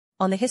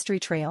On the history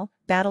trail,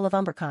 Battle of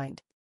Umberkhind.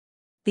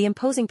 The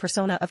imposing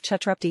persona of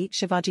Chhatrapati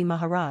Shivaji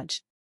Maharaj.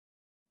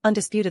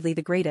 Undisputedly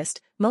the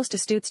greatest, most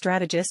astute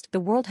strategist the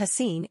world has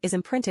seen is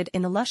imprinted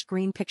in the lush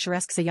green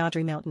picturesque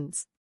Sahyadri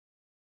mountains.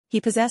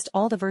 He possessed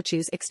all the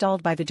virtues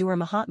extolled by Vidura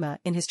Mahātma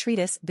in his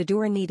treatise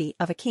Vidura Neeti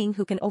of a king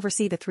who can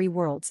oversee the three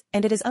worlds,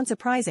 and it is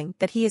unsurprising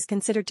that he is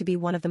considered to be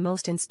one of the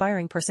most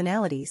inspiring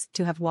personalities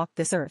to have walked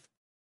this earth.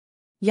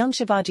 Young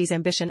Shivaji's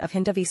ambition of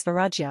Hindavi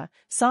Swarajya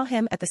saw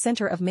him at the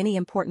center of many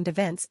important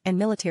events and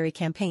military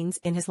campaigns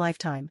in his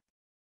lifetime.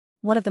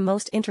 One of the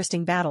most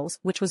interesting battles,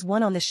 which was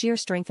won on the sheer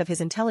strength of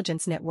his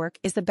intelligence network,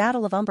 is the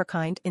Battle of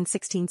Umberkhind in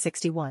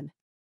 1661.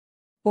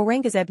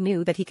 Aurangzeb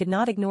knew that he could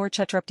not ignore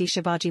Chhatrapati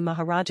Shivaji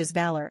Maharaj's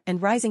valor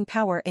and rising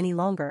power any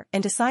longer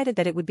and decided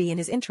that it would be in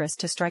his interest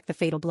to strike the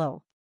fatal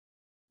blow.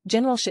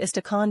 General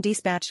Shaista Khan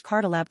dispatched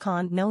Kartalab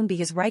Khan, known be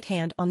his right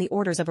hand on the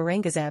orders of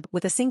Aurangzeb,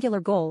 with a singular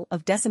goal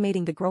of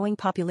decimating the growing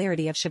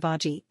popularity of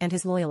Shivaji and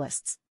his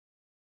loyalists.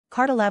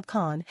 Kartalab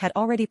Khan had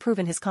already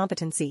proven his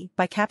competency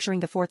by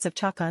capturing the forts of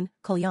Chakan,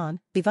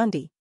 Kalyan,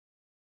 Bhiwandi,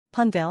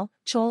 Punvel,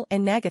 Chul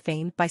and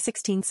Nagothane by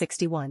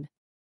 1661.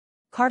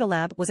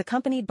 Kartalab was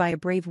accompanied by a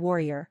brave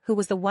warrior who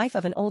was the wife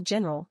of an old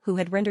general who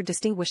had rendered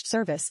distinguished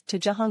service to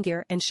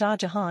Jahangir and Shah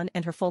Jahan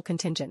and her full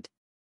contingent.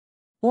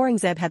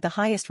 Aurangzeb had the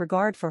highest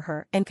regard for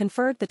her and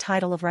conferred the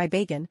title of Rai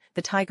Bagan,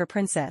 the Tiger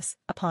Princess,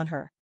 upon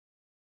her.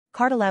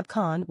 Kartalab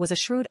Khan was a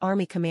shrewd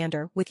army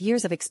commander with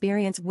years of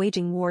experience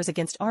waging wars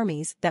against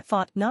armies that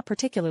fought not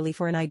particularly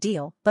for an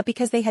ideal but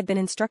because they had been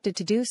instructed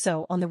to do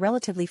so on the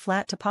relatively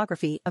flat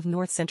topography of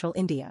north-central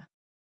India.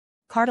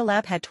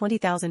 Kartalab had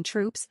 20,000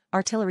 troops,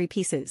 artillery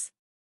pieces,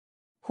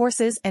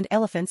 horses and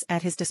elephants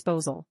at his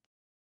disposal.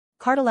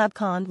 Kartalab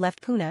Khan left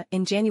Pune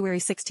in January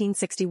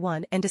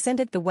 1661 and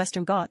descended the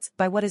Western Ghats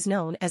by what is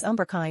known as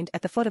Umberkhind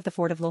at the foot of the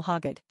fort of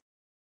Loyalists.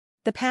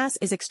 The pass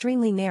is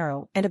extremely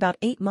narrow and about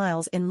 8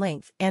 miles in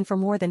length and for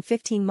more than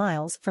 15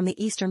 miles from the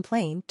eastern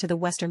plain to the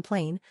western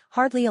plain,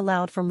 hardly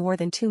allowed for more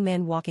than 2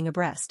 men walking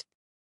abreast.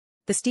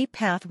 The steep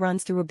path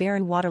runs through a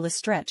barren waterless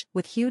stretch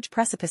with huge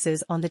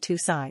precipices on the two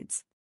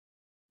sides.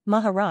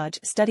 Maharaj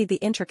studied the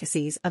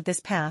intricacies of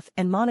this path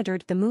and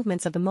monitored the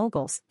movements of the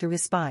Mughals through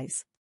his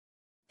spies.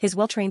 His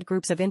well-trained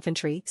groups of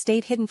infantry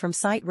stayed hidden from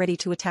sight, ready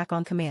to attack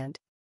on command.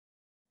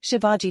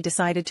 Shivaji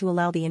decided to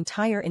allow the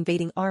entire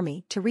invading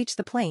army to reach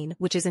the plain,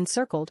 which is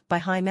encircled by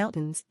high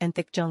mountains and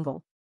thick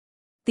jungle.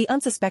 The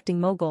unsuspecting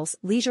Mughals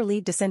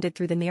leisurely descended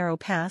through the narrow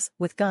pass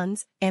with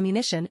guns,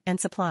 ammunition and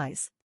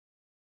supplies.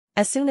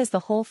 As soon as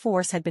the whole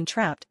force had been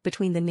trapped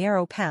between the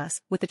narrow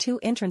pass with the two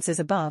entrances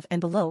above and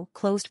below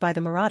closed by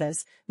the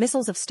Marathas,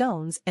 missiles of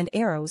stones and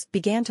arrows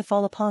began to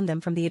fall upon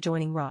them from the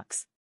adjoining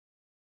rocks.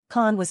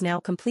 Khan was now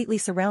completely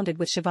surrounded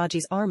with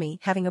Shivaji's army,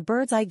 having a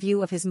bird's-eye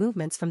view of his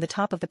movements from the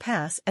top of the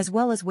pass as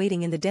well as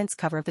waiting in the dense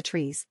cover of the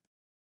trees.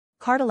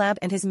 Kartalab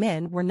and his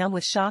men were numb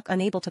with shock,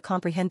 unable to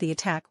comprehend the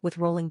attack with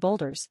rolling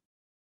boulders,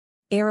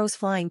 arrows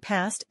flying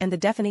past and the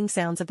deafening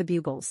sounds of the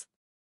bugles.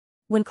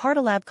 When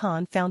Kartalab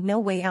Khan found no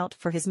way out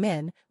for his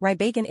men, Rai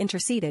Bagan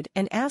interceded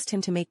and asked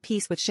him to make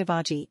peace with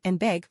Shivaji and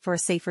beg for a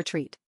safe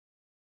retreat.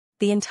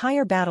 The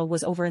entire battle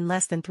was over in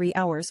less than 3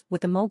 hours,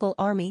 with the Mughal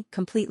army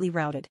completely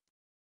routed.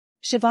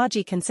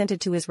 Shivaji consented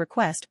to his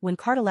request when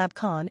Kartalab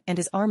Khan and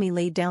his army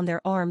laid down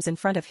their arms in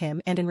front of him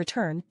and in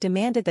return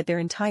demanded that their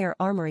entire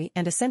armory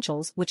and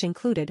essentials, which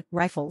included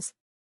rifles,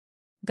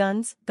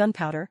 guns,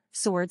 gunpowder,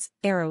 swords,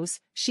 arrows,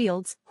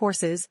 shields,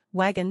 horses,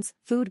 wagons,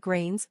 food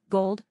grains,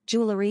 gold,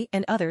 jewelry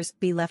and others,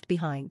 be left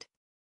behind.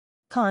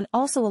 Khan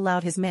also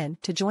allowed his men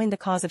to join the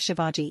cause of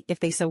Shivaji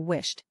if they so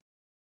wished.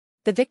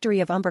 The victory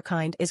of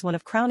Umberkhind is one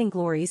of crowning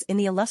glories in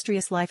the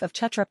illustrious life of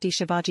Chhatrapati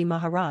Shivaji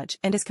Maharaj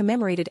and is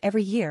commemorated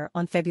every year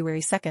on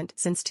February 2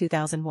 since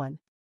 2001.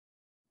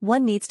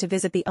 One needs to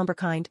visit the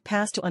Umberkhind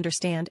Pass to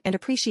understand and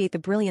appreciate the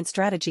brilliant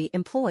strategy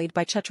employed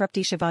by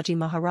Chhatrapati Shivaji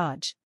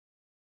Maharaj.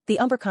 The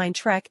Umberkhind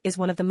trek is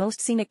one of the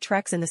most scenic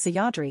treks in the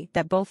Sahyadri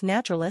that both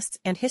naturalists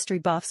and history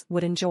buffs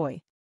would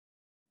enjoy.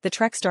 The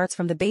trek starts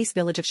from the base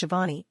village of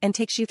Shivani and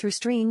takes you through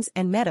streams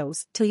and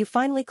meadows till you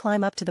finally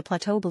climb up to the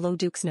plateau below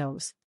Duke's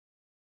Nose.